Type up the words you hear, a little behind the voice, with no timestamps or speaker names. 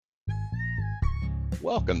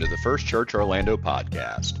Welcome to the First Church Orlando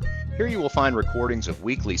podcast. Here you will find recordings of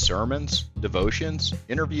weekly sermons, devotions,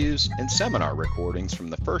 interviews, and seminar recordings from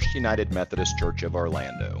the First United Methodist Church of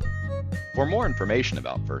Orlando. For more information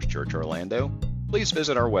about First Church Orlando, please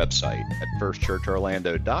visit our website at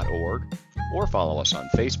firstchurchorlando.org or follow us on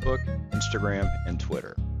Facebook, Instagram, and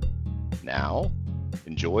Twitter. Now,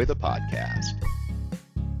 enjoy the podcast.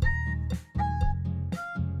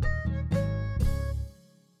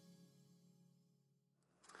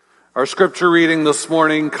 Our scripture reading this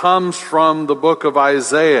morning comes from the book of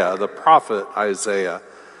Isaiah, the prophet Isaiah,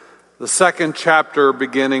 the second chapter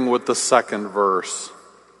beginning with the second verse.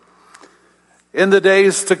 In the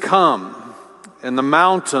days to come, in the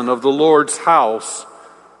mountain of the Lord's house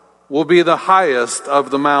will be the highest of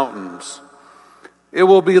the mountains. It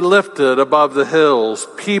will be lifted above the hills.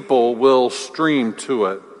 People will stream to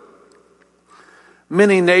it.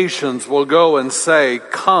 Many nations will go and say,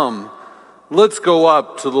 "Come, let's go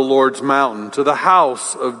up to the Lord's mountain, to the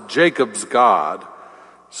house of Jacob's God,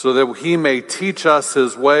 so that he may teach us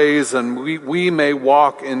his ways and we may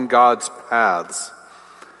walk in God's paths.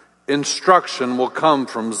 Instruction will come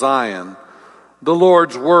from Zion, the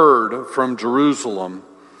Lord's word from Jerusalem.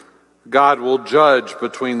 God will judge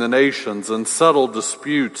between the nations and settle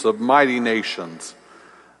disputes of mighty nations.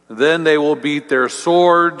 Then they will beat their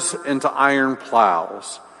swords into iron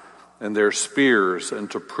plows and their spears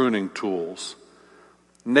into pruning tools.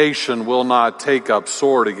 Nation will not take up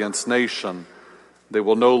sword against nation. They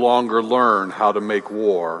will no longer learn how to make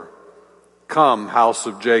war. Come, house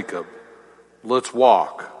of Jacob, let's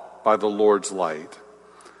walk by the Lord's light."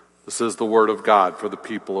 This is the word of God for the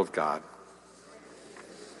people of God.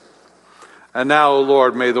 And now, O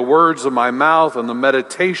Lord, may the words of my mouth and the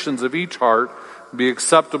meditations of each heart be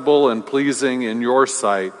acceptable and pleasing in your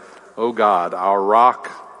sight, O God, our rock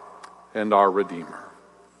and our Redeemer.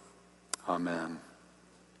 Amen.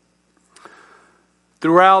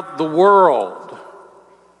 Throughout the world,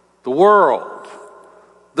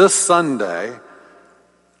 this Sunday,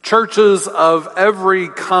 churches of every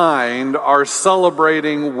kind are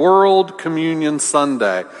celebrating World Communion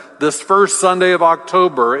Sunday. This first Sunday of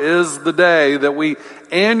October is the day that we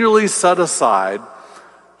annually set aside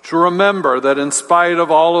to remember that in spite of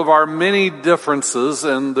all of our many differences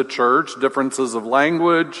in the church, differences of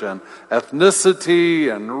language and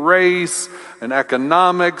ethnicity and race and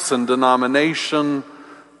economics and denomination,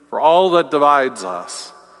 for all that divides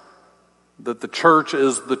us, that the church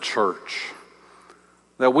is the church.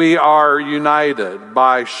 That we are united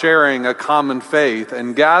by sharing a common faith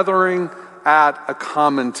and gathering at a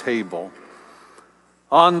common table.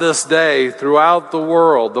 On this day, throughout the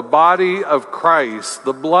world, the body of Christ,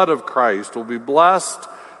 the blood of Christ, will be blessed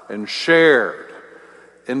and shared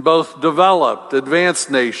in both developed,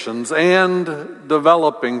 advanced nations and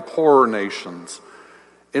developing, poorer nations,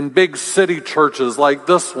 in big city churches like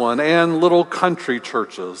this one and little country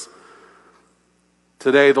churches.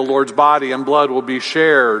 Today, the Lord's body and blood will be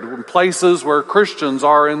shared in places where Christians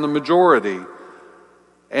are in the majority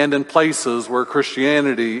and in places where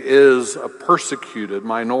Christianity is a persecuted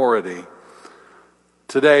minority.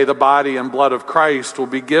 Today, the body and blood of Christ will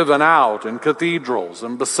be given out in cathedrals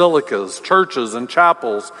and basilicas, churches and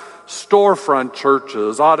chapels, storefront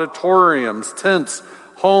churches, auditoriums, tents,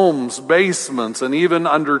 homes, basements, and even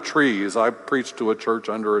under trees. I preached to a church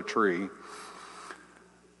under a tree.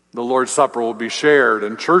 The Lord's Supper will be shared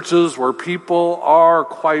in churches where people are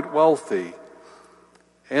quite wealthy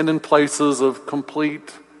and in places of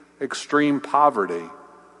complete extreme poverty,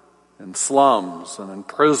 in slums and in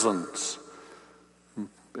prisons,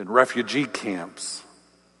 in refugee camps.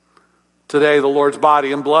 Today, the Lord's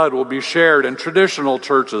body and blood will be shared in traditional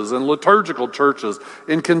churches, in liturgical churches,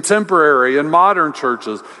 in contemporary and modern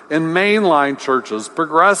churches, in mainline churches,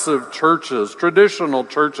 progressive churches, traditional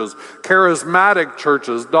churches, charismatic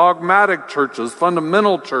churches, dogmatic churches,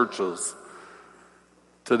 fundamental churches.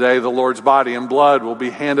 Today, the Lord's body and blood will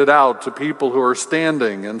be handed out to people who are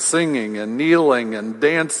standing and singing and kneeling and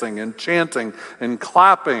dancing and chanting and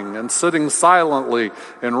clapping and sitting silently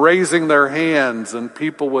and raising their hands, and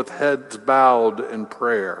people with heads bowed in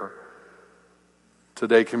prayer.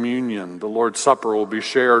 Today, communion, the Lord's Supper, will be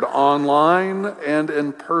shared online and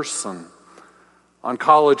in person, on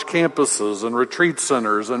college campuses and retreat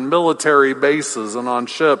centers and military bases and on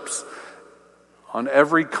ships, on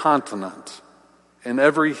every continent, in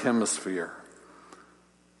every hemisphere.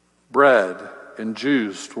 Bread and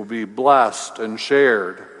juice will be blessed and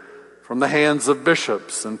shared from the hands of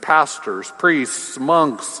bishops and pastors, priests,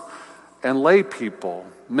 monks, and lay people,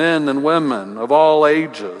 men and women of all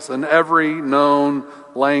ages and every known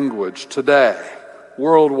language. Today,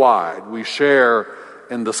 worldwide, we share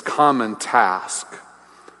in this common task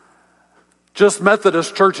Just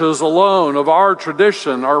Methodist churches alone of our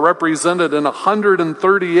tradition are represented in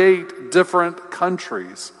 138 different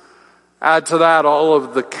countries. Add to that all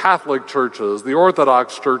of the Catholic churches, the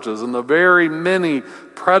Orthodox churches, and the very many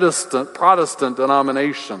Protestant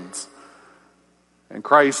denominations. And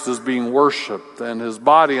Christ is being worshiped and his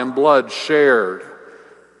body and blood shared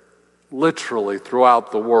literally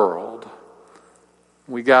throughout the world.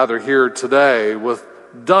 We gather here today with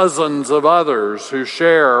dozens of others who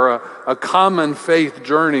share a common faith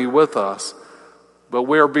journey with us. But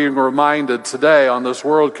we're being reminded today on this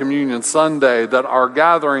World Communion Sunday that our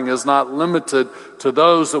gathering is not limited to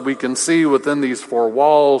those that we can see within these four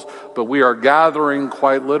walls, but we are gathering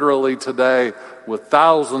quite literally today with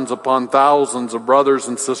thousands upon thousands of brothers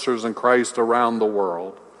and sisters in Christ around the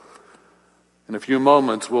world. In a few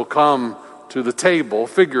moments, we'll come to the table,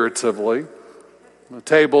 figuratively, a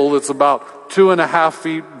table that's about 2.5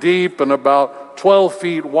 feet deep and about 12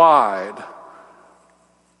 feet wide.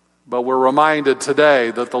 But we're reminded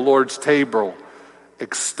today that the Lord's table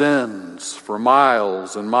extends for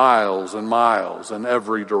miles and miles and miles in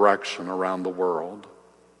every direction around the world.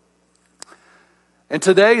 And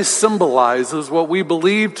today symbolizes what we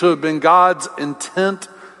believe to have been God's intent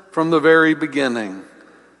from the very beginning.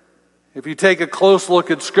 If you take a close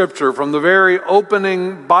look at Scripture from the very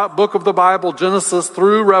opening book of the Bible, Genesis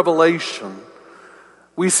through Revelation,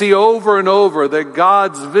 we see over and over that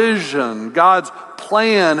God's vision, God's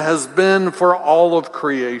plan has been for all of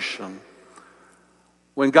creation.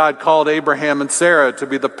 When God called Abraham and Sarah to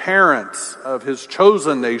be the parents of his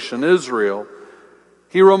chosen nation, Israel,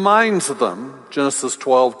 he reminds them, Genesis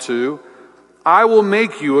 12:2, I will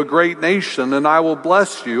make you a great nation, and I will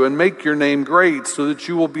bless you and make your name great so that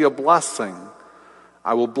you will be a blessing.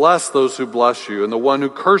 I will bless those who bless you, and the one who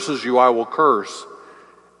curses you I will curse.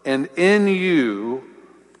 And in you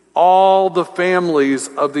all the families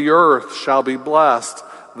of the earth shall be blessed.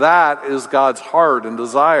 That is God's heart and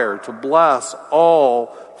desire, to bless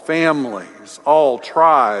all families, all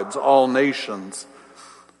tribes, all nations.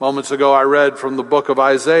 Moments ago I read from the book of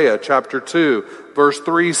Isaiah, chapter 2, verse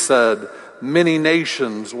 3 said, many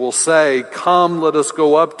nations will say, come, let us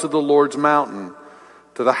go up to the Lord's mountain,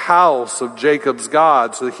 to the house of Jacob's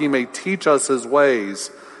God, so that he may teach us his ways,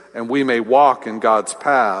 and we may walk in God's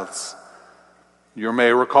paths. You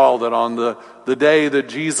may recall that on the day that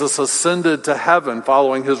Jesus ascended to heaven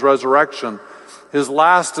following his resurrection, his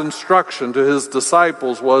last instruction to his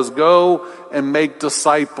disciples was, go and make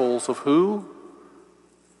disciples of who?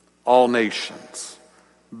 All nations.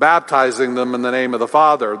 Baptizing them in the name of the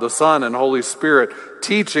Father, the Son, and Holy Spirit,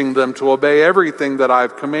 teaching them to obey everything that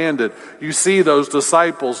I've commanded. You see those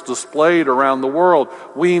disciples displayed around the world.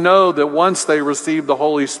 We know that once they received the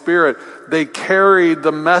Holy Spirit, they carried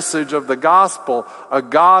the message of the gospel, a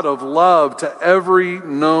God of love, to every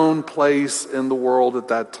known place in the world at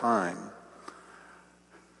that time.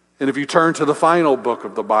 And if you turn to the final book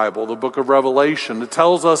of the Bible, the book of Revelation, it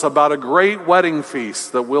tells us about a great wedding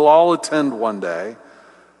feast that we'll all attend one day.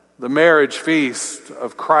 The marriage feast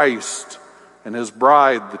of Christ and his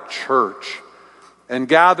bride, the church. And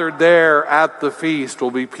gathered there at the feast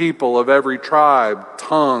will be people of every tribe,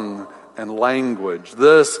 tongue, and language.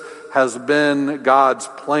 This has been God's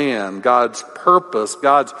plan, God's purpose,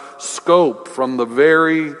 God's scope from the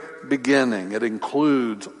very beginning. It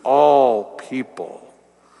includes all people.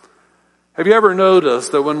 Have you ever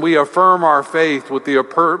noticed that when we affirm our faith with the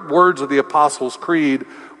words of the Apostles' Creed,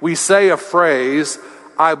 we say a phrase,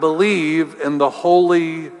 I believe in the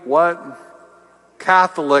holy, what?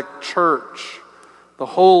 Catholic Church. The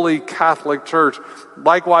Holy Catholic Church.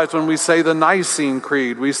 Likewise, when we say the Nicene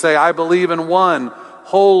Creed, we say, I believe in one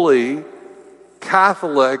holy,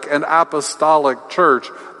 Catholic, and Apostolic Church.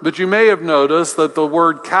 But you may have noticed that the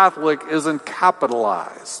word Catholic isn't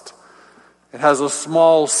capitalized. It has a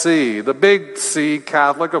small c. The big C,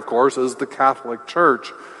 Catholic, of course, is the Catholic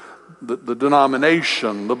Church. The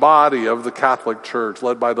denomination, the body of the Catholic Church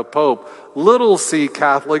led by the Pope. Little c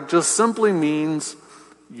Catholic just simply means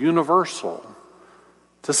universal.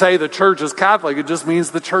 To say the church is Catholic, it just means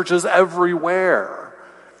the church is everywhere.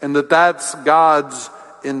 And that's God's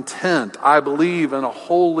intent. I believe in a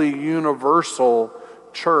holy, universal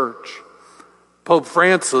church. Pope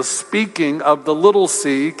Francis, speaking of the little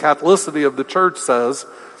c, Catholicity of the church, says,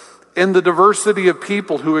 in the diversity of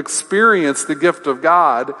people who experience the gift of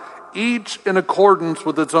God, each in accordance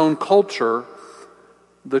with its own culture,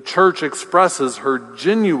 the church expresses her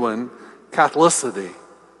genuine Catholicity.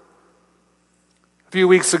 A few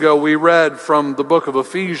weeks ago, we read from the book of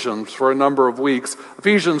Ephesians for a number of weeks.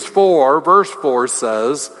 Ephesians 4, verse 4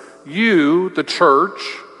 says, you, the church,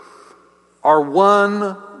 are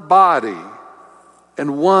one body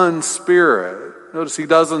and one Spirit. Notice he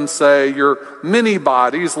doesn't say you're many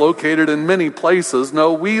bodies located in many places.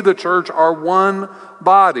 No, we, the church, are one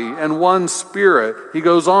body and one Spirit. He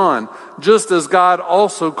goes on, just as God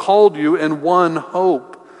also called you in one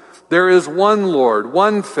hope. There is one Lord,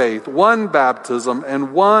 one faith, one baptism,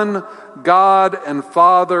 and one God and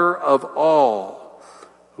Father of all,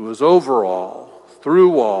 who is over all,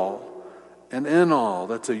 through all, and in all.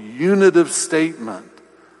 That's a unitive statement.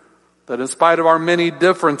 That in spite of our many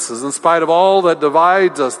differences, in spite of all that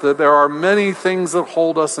divides us, that there are many things that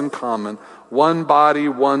hold us in common. One body,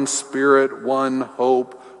 one Spirit, one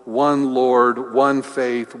hope, one Lord, one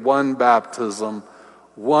faith, one baptism,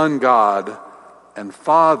 one God and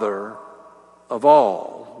Father of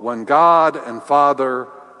all. One God and Father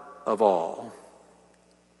of all.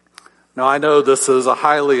 Now, I know this is a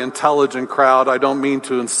highly intelligent crowd. I don't mean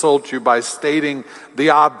to insult you by stating the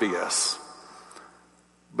obvious.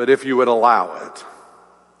 But if you would allow it,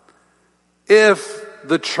 if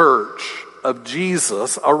the church of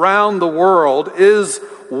Jesus around the world is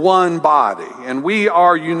one body, and we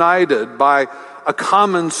are united by a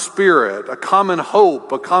common Spirit, a common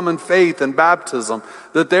hope, a common faith and baptism,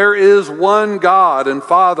 that there is one God and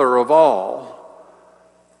Father of all,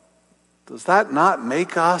 does that not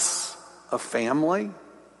make us a family?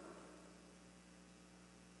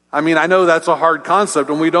 I mean, I know that's a hard concept,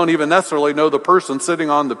 and we don't even necessarily know the person sitting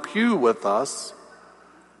on the pew with us.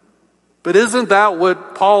 But isn't that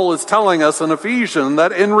what Paul is telling us in Ephesians?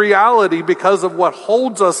 That in reality, because of what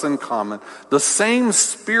holds us in common, the same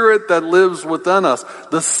Spirit that lives within us,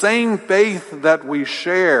 the same faith that we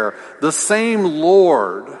share, the same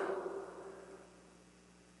Lord,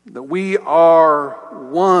 that we are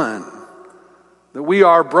one, that we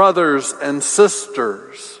are brothers and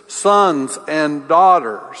sisters, sons and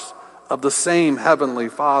daughters of the same Heavenly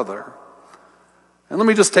Father. And let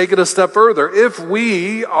me just take it a step further. If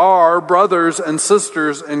we are brothers and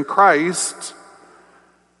sisters in Christ,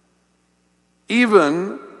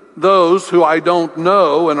 even those who I don't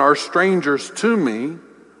know and are strangers to me,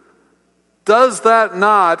 does that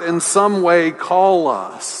not in some way call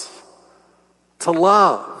us to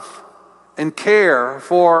love and care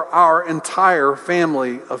for our entire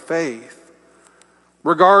family of faith?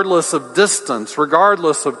 Regardless of distance,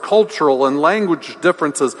 regardless of cultural and language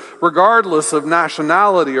differences, regardless of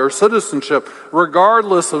nationality or citizenship,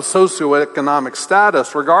 regardless of socioeconomic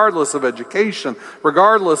status, regardless of education,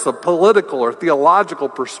 regardless of political or theological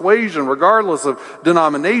persuasion, regardless of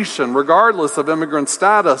denomination, regardless of immigrant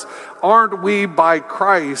status, aren't we by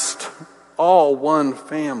Christ all one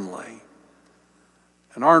family?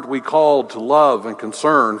 And aren't we called to love and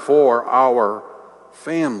concern for our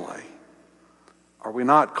family? Are we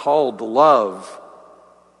not called to love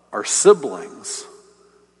our siblings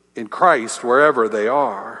in Christ wherever they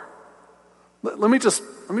are? Let me just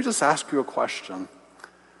ask you a question.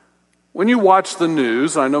 When you watch the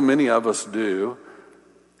news, and I know many of us do,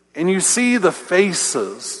 and you see the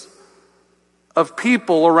faces of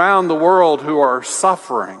people around the world who are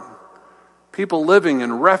suffering, people living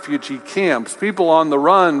in refugee camps, people on the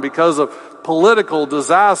run because of political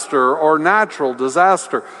disaster or natural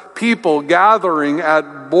disaster, people gathering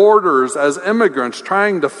at borders as immigrants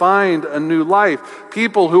trying to find a new life,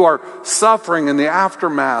 people who are suffering in the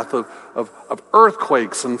aftermath of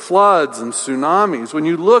earthquakes and floods and tsunamis. When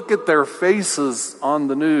you look at their faces on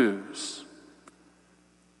the news,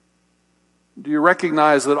 do you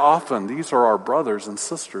recognize that often these are our brothers and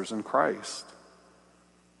sisters in Christ?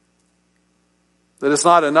 That it's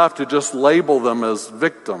not enough to just label them as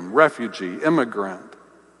victim, refugee, immigrant,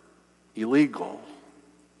 illegal.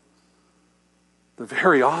 That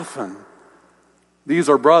very often, these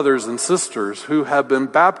are brothers and sisters who have been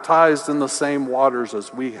baptized in the same waters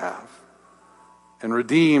as we have and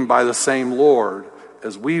redeemed by the same Lord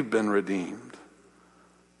as we've been redeemed,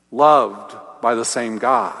 loved by the same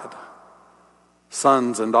God,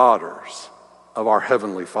 sons and daughters of our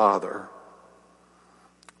Heavenly Father.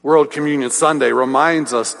 World Communion Sunday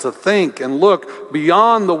reminds us to think and look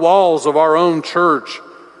beyond the walls of our own church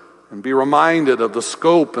and be reminded of the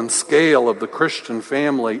scope and scale of the Christian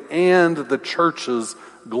family and the church's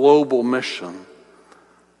global mission.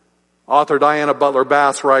 Author Diana Butler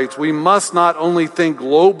Bass writes, "We must not only think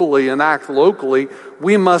globally and act locally,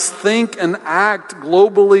 we must think and act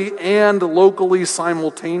globally and locally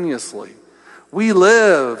simultaneously. We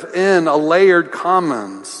live in a layered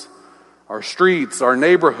commons. Our streets, our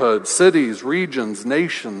neighborhoods, cities, regions,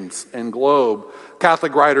 nations, and globe."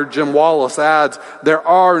 Catholic writer Jim Wallace adds, "There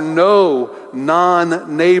are no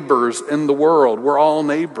non-neighbors in the world. We're all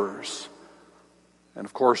neighbors." And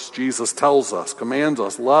of course, Jesus tells us, commands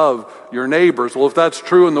us, love your neighbors. Well, if that's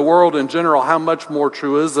true in the world in general, how much more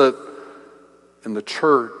true is it in the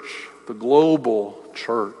church, the global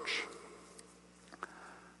church?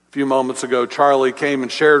 A few moments ago, Charlie came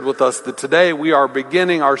and shared with us that today we are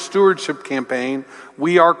beginning our stewardship campaign,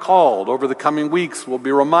 We Are Called. Over the coming weeks, we'll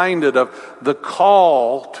be reminded of the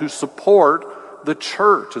call to support the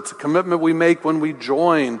church. It's a commitment we make when we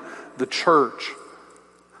join the church.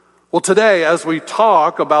 Well, today, as we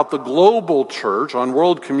talk about the global church on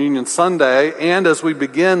World Communion Sunday, and as we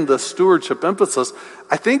begin the stewardship emphasis,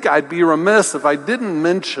 I think I'd be remiss if I didn't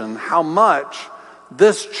mention how much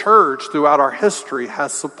this church throughout our history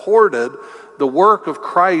has supported the work of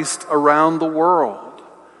Christ around the world.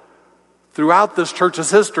 Throughout this church's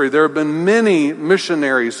history, there have been many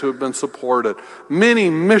missionaries who have been supported, many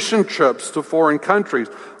mission trips to foreign countries,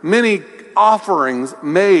 many offerings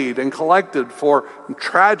made and collected for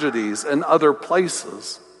tragedies in other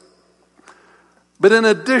places. But in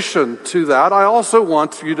addition to that, I also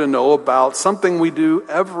want you to know about something we do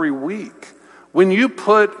every week. When you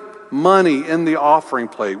put money in the offering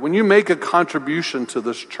plate, when you make a contribution to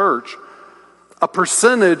this church, a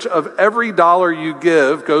percentage of every dollar you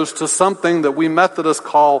give goes to something that we Methodists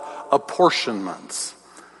call apportionments.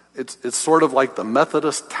 It's sort of like the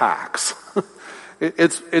Methodist tax.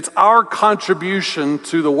 It's our contribution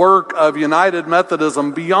to the work of United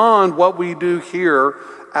Methodism beyond what we do here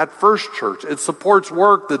at First Church. It supports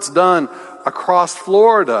work that's done across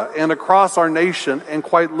Florida and across our nation and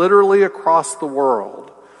quite literally across the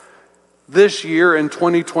world. This year in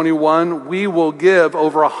 2021, we will give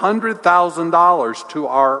over $100,000 to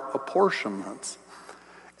our apportionments.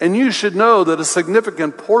 And you should know that a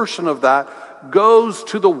significant portion of that goes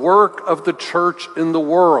to the work of the church in the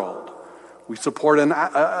world. We support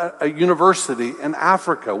a university in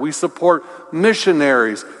Africa. We support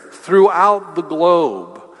missionaries throughout the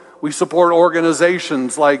globe. We support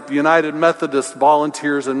organizations like the United Methodist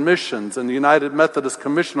Volunteers and Missions and the United Methodist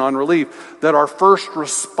Commission on Relief that are first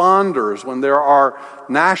responders when there are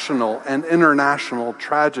national and international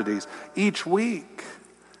tragedies. Each week,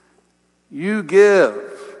 you give,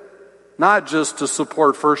 not just to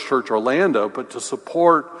support First Church Orlando, but to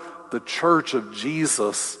support the Church of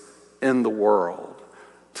Jesus in the world.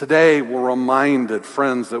 Today, we're reminded,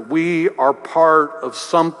 friends, that we are part of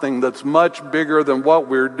something that's much bigger than what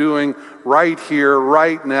we're doing right here,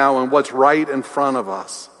 right now, and what's right in front of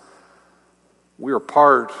us. We are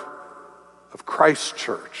part of Christ's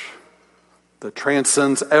church that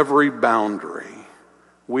transcends every boundary.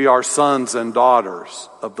 We are sons and daughters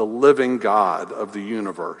of the living God of the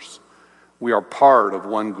universe. We are part of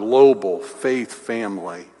one global faith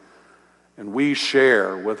family. And we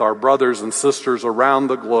share with our brothers and sisters around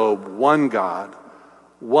the globe one God,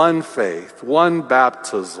 one faith, one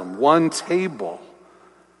baptism, one table,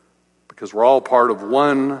 because we're all part of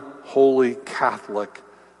one holy Catholic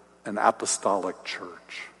and apostolic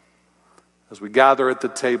church. As we gather at the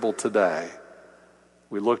table today,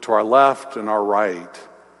 we look to our left and our right,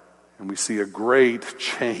 and we see a great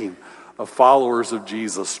chain of followers of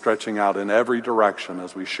Jesus stretching out in every direction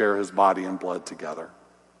as we share his body and blood together.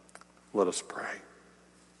 Let us pray.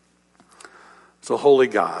 So, holy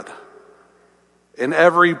God, in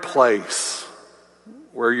every place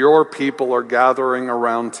where your people are gathering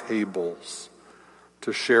around tables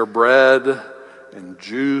to share bread and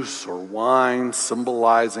juice or wine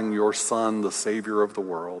symbolizing your Son, the Savior of the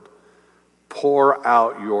world, pour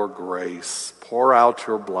out your grace, pour out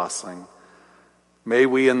your blessing. May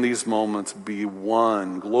we in these moments be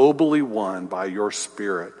one, globally one by your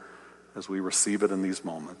Spirit, as we receive it in these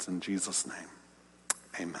moments. In Jesus' name,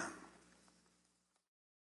 amen.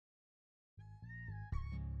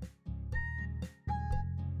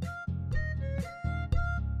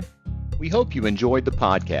 We hope you enjoyed the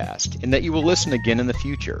podcast and that you will listen again in the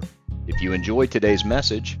future. If you enjoyed today's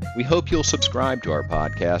message, we hope you'll subscribe to our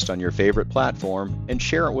podcast on your favorite platform and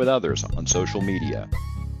share it with others on social media.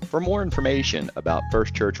 For more information about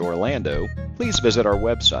First Church Orlando, please visit our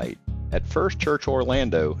website at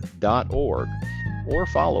firstchurchorlando.org or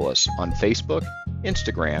follow us on Facebook,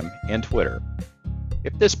 Instagram, and Twitter.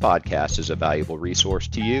 If this podcast is a valuable resource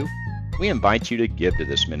to you, we invite you to give to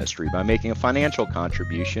this ministry by making a financial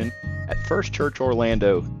contribution at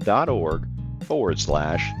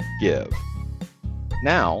firstchurchorlando.org/give.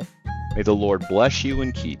 Now, may the Lord bless you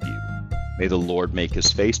and keep you. May the Lord make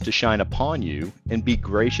his face to shine upon you and be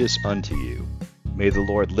gracious unto you. May the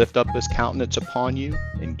Lord lift up his countenance upon you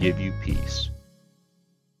and give you peace.